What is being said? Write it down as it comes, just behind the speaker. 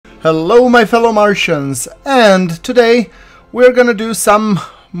Hello my fellow Martians, and today we're gonna do some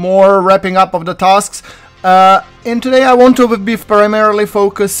more wrapping up of the tasks. And today I want to be primarily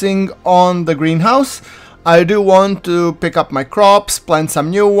focusing on the greenhouse. I do want to pick up my crops, plant some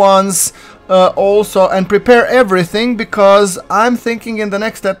new ones, also, and prepare everything, because I'm thinking in the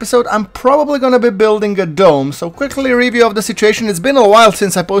next episode I'm probably gonna be building a dome. So quickly review of the situation. It's been a while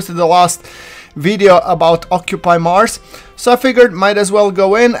since I posted the last video about Occupy Mars, so I figured might as well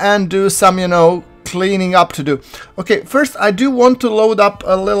go in and do some, cleaning up to do. Okay, first I do want to load up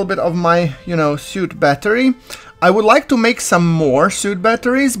a little bit of my, suit battery. I would like to make some more suit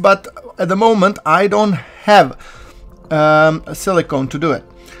batteries, but at the moment I don't have silicone to do it.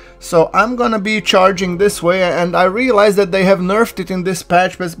 So I'm gonna be charging this way, and I realized that they have nerfed it in this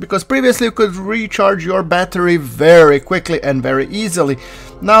patch because previously you could recharge your battery very quickly and very easily.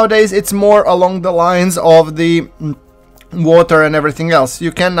 Nowadays it's more along the lines of the water and everything else.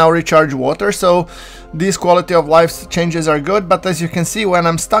 You can now recharge water, so these quality of life changes are good, but as you can see, when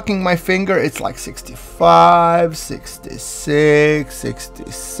I'm stucking my finger, it's like 65, 66,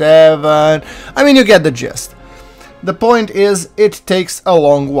 67. I mean, you get the gist. The point is, it takes a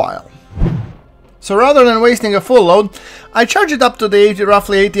long while. So rather than wasting a full load, I charge it up to the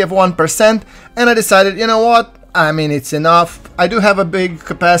roughly 80 of 1%, and I decided, you know what? I mean, it's enough. I do have a big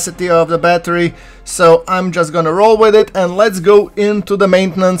capacity of the battery, so I'm just gonna roll with it, and let's go into the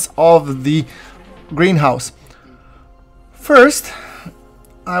maintenance of the greenhouse. First,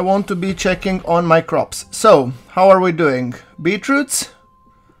 I want to be checking on my crops. So, how are we doing? Beetroots?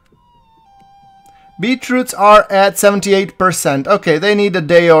 Beetroots are at 78%. Okay, they need a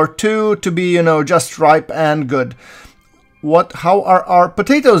day or two to be, just ripe and good. How are our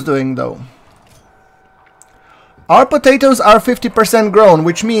potatoes doing, though? Our potatoes are 50% grown,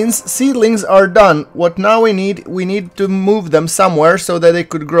 which means seedlings are done. What now we need to move them somewhere so that they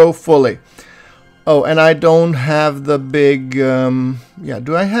could grow fully. Oh, and I don't have the big, do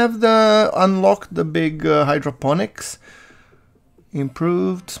I have unlocked the big hydroponics?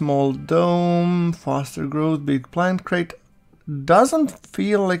 Improved, small dome, faster growth, big plant crate. Doesn't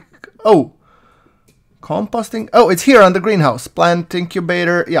feel like, composting. Oh, it's here on the greenhouse. Plant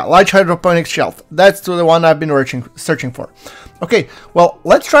incubator. Yeah, large hydroponics shelf. That's the one I've been searching for. Okay, well,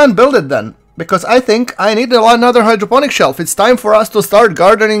 let's try and build it then, because I think I need another hydroponic shelf. It's time for us to start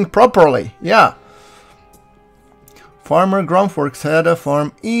gardening properly. Yeah. Farmer GrunfWorks had a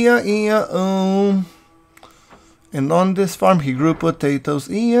farm. E-a-e-a-o. And on this farm he grew potatoes.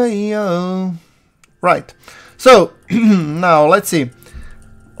 E-a-e-a-o. Right. So, now let's see.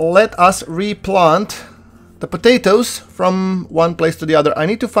 Let us replant the potatoes from one place to the other. I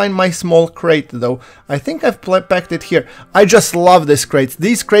need to find my small crate, though. I think I've packed it here. I just love these crates.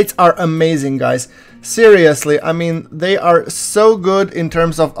 These crates are amazing, guys. Seriously, I mean, they are so good in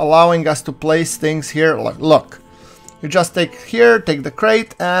terms of allowing us to place things here. Look, you just take the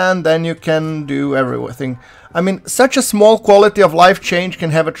crate, and then you can do everything. I mean, such a small quality of life change can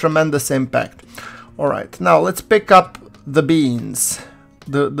have a tremendous impact. Alright, now let's pick up the beans.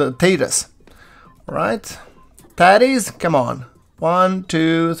 The potatoes. Alright. Patties, come on. 1,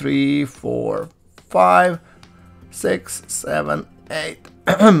 2, 3, 4, 5, 6, 7, 8.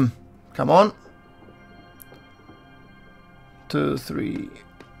 Come on. 2, 3,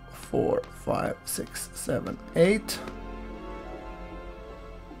 4, 5, 6, 7, 8.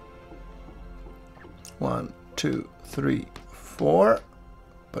 1, 2, 3, 4.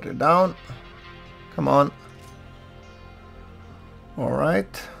 Put it down. Come on.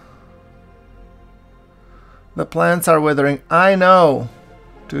 Alright. The plants are withering. I know.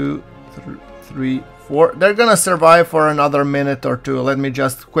 2, 3, 4. They're gonna survive for another minute or two. Let me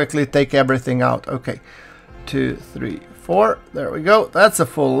just quickly take everything out. Okay. 2, 3, 4. There we go. That's a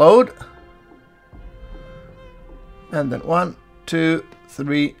full load. And then 1, 2,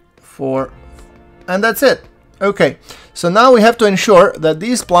 3, 4. And that's it. Okay. So now we have to ensure that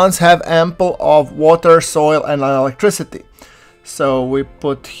these plants have ample of water, soil, and electricity. So we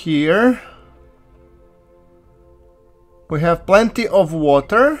put here, we have plenty of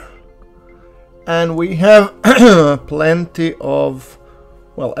water, and we have plenty of,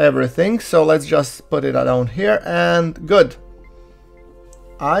 well, everything. So let's just put it down here, and good.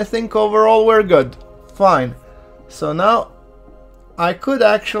 I think overall we're good. Fine. So now I could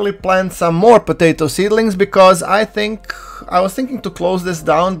actually plant some more potato seedlings, because I was thinking to close this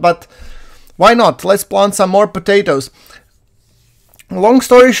down, but why not? Let's plant some more potatoes. Long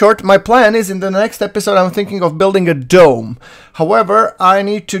story short, my plan is in the next episode I'm thinking of building a dome. However, I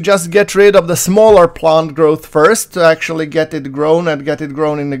need to just get rid of the smaller plant growth first to actually get it grown and get it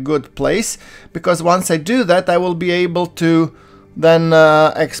grown in a good place. Because once I do that, I will be able to then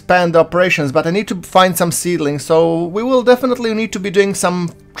expand the operations, but I need to find some seedlings, so we will definitely need to be doing some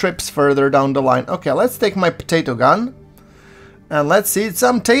trips further down the line. Okay, let's take my potato gun and let's seed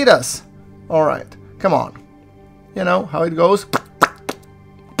some potatoes. Alright, come on. You know how it goes.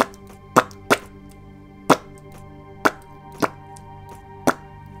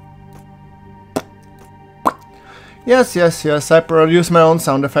 Yes, yes, yes, I produce my own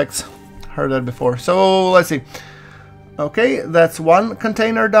sound effects. Heard that before. So, let's see. Okay, that's one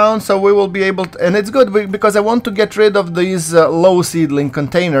container down, so we will be able to... And it's good because I want to get rid of these low seedling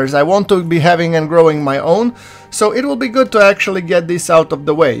containers. I want to be having and growing my own. So it will be good to actually get this out of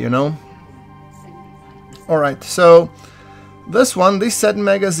the way, you know. Alright, so this one, this set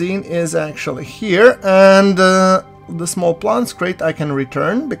magazine is actually here. And the small plants crate I can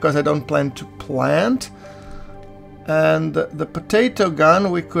return because I don't plan to plant. And the potato gun,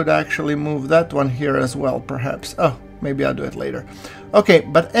 we could actually move that one here as well, perhaps. Oh, maybe I'll do it later. Okay,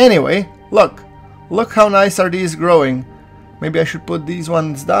 but anyway, look how nice are these growing. Maybe I should put these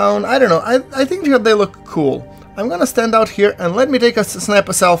ones down. I don't know, I think that they look cool. I'm gonna stand out here and let me take a snap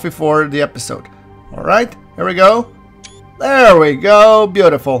a selfie for the episode. Alright, here we go. There we go,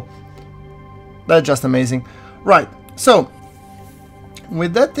 beautiful. That's just amazing. Right, so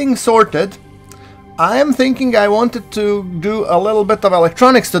with that thing sorted, I am thinking I wanted to do a little bit of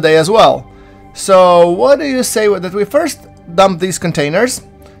electronics today as well. So what do you say that we first dump these containers?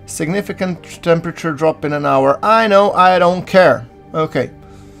 Significant temperature drop in an hour. I know, I don't care. Okay,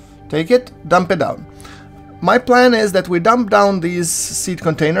 take it, dump it down. My plan is that we dump down these seed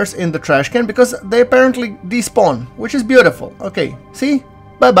containers in the trash can because they apparently despawn, which is beautiful. Okay, see?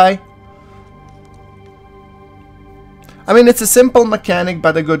 Bye-bye. I mean, it's a simple mechanic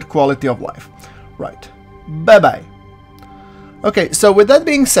but a good quality of life. Right. Bye-bye. Okay, so with that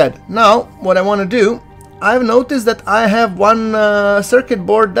being said, now what I want to do, I've noticed that I have one circuit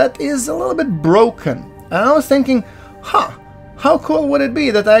board that is a little bit broken. And I was thinking, how cool would it be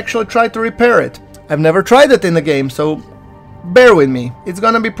that I actually tried to repair it? I've never tried it in the game, so bear with me. It's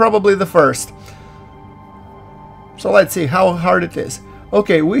gonna be probably the first. So let's see how hard it is.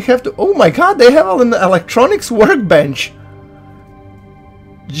 Okay, we have to... Oh my god, they have an electronics workbench!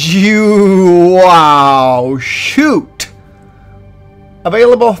 Wow, shoot!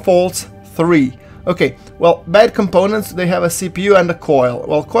 Available faults 3. Okay, well, bad components, they have a CPU and a coil.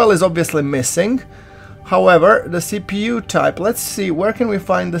 Well, coil is obviously missing. However, the CPU type, let's see, where can we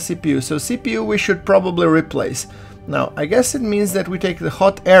find the CPU? So CPU we should probably replace. Now, I guess it means that we take the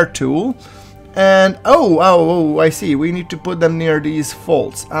hot air tool and... Oh, I see, we need to put them near these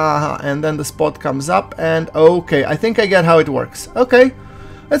faults. And then the spot comes up and... Okay, I think I get how it works. Okay.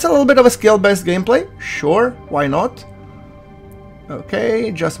 It's a little bit of a skill-based gameplay. Sure, why not?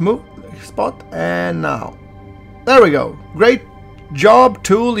 Okay, just move spot and now. There we go. Great job,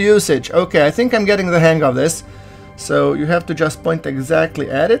 tool usage. Okay, I think I'm getting the hang of this. So you have to just point exactly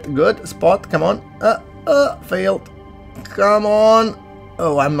at it. Good, spot, come on. Failed. Come on.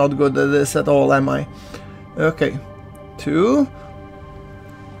 Oh, I'm not good at this at all, am I? Okay, 2.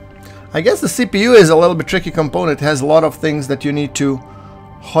 I guess the CPU is a little bit tricky component. It has a lot of things that you need to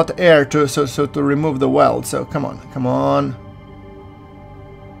hot air to to remove the weld. So come on.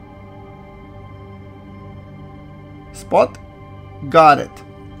 Spot. Got it.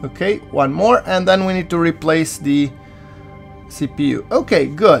 Okay, one more and then we need to replace the CPU. Okay,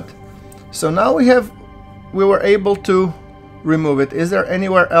 good. So now we were able to remove it. Is there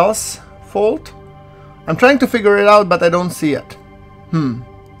anywhere else fault? I'm trying to figure it out, but I don't see it.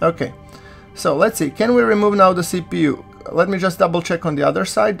 Okay. So let's see. Can we remove now the CPU? Let me just double check on the other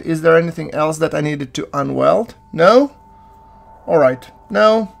side. Is there anything else that I needed to unweld? No? Alright.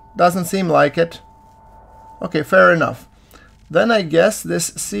 No, doesn't seem like it. Okay, fair enough. Then I guess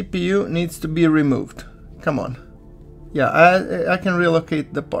this CPU needs to be removed. Come on. Yeah, I can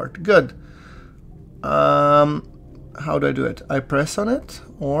relocate the part. Good. How do I do it? I press on it?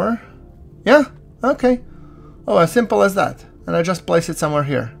 Or... Yeah, okay. Oh, as simple as that. And I just place it somewhere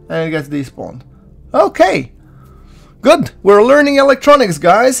here. And it gets despawned. Okay! Good! We're learning electronics,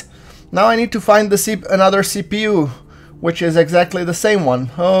 guys! Now I need to find another CPU, which is exactly the same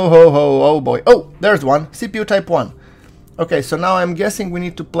one. Oh boy. Oh, there's one. CPU type 1. Okay, so now I'm guessing we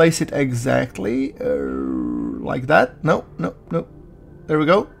need to place it exactly like that. No. There we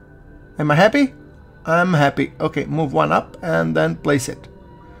go. Am I happy? I'm happy. Okay, move one up and then place it.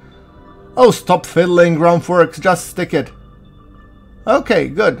 Oh, stop fiddling, GrunfWorks. Just stick it. Okay,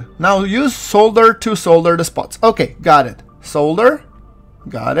 good. Now use solder to solder the spots. Okay, got it. Solder.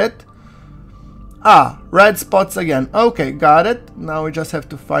 Got it. Ah, red spots again. Okay, got it. Now we just have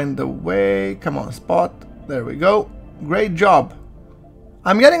to find the way. Come on, spot. There we go. Great job.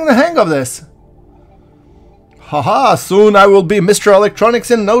 I'm getting the hang of this. Haha, soon I will be Mr.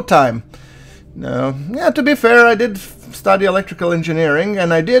 Electronics in no time. No, yeah, to be fair, I did study electrical engineering,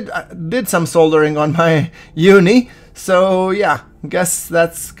 and I did some soldering on my uni. So yeah, guess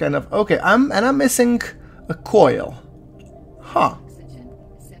that's kind of okay. I'm missing a coil. Huh.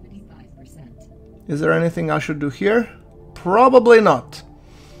 Is there anything I should do here? Probably not.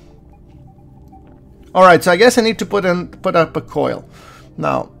 Alright, so I guess I need to put up a coil.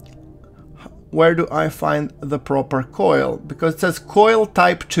 Now, where do I find the proper coil? Because it says coil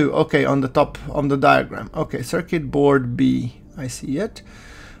type 2. Okay, on the top of the diagram. Okay, circuit board B. I see it.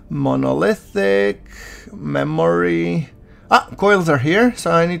 Monolithic, memory. Ah, coils are here,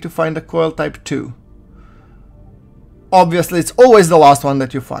 so I need to find a coil type 2. Obviously, it's always the last one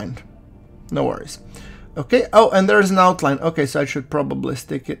that you find. No worries. Okay, oh, and there's an outline. Okay, so I should probably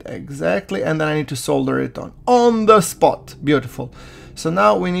stick it exactly, and then I need to solder it on the spot. Beautiful. So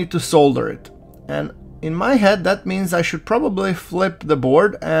now we need to solder it. And in my head, that means I should probably flip the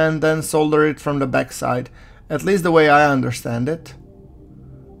board and then solder it from the back side. At least the way I understand it.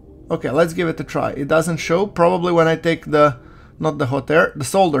 Okay, let's give it a try. It doesn't show. Probably when I take the, not the hot air, the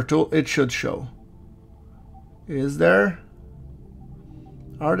solder tool, it should show. Is there?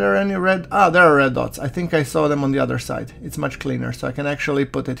 Are there any red? Ah, there are red dots. I think I saw them on the other side. It's much cleaner, so I can actually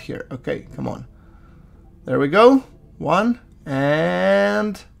put it here. Okay, come on. There we go. 1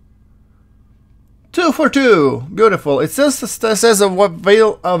 and 2 for 2. Beautiful. It says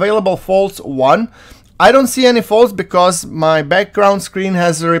available faults 1. I don't see any faults because my background screen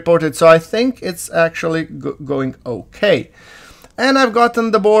has reported, so I think it's actually going okay. And I've gotten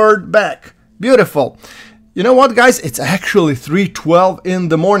the board back. Beautiful. You know what, guys? It's actually 3:12 in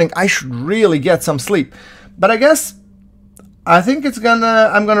the morning. I should really get some sleep. But I guess I'm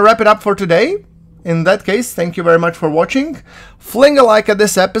gonna wrap it up for today. In that case, thank you very much for watching. Fling a like at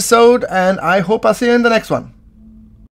this episode, and I hope I'll see you in the next one.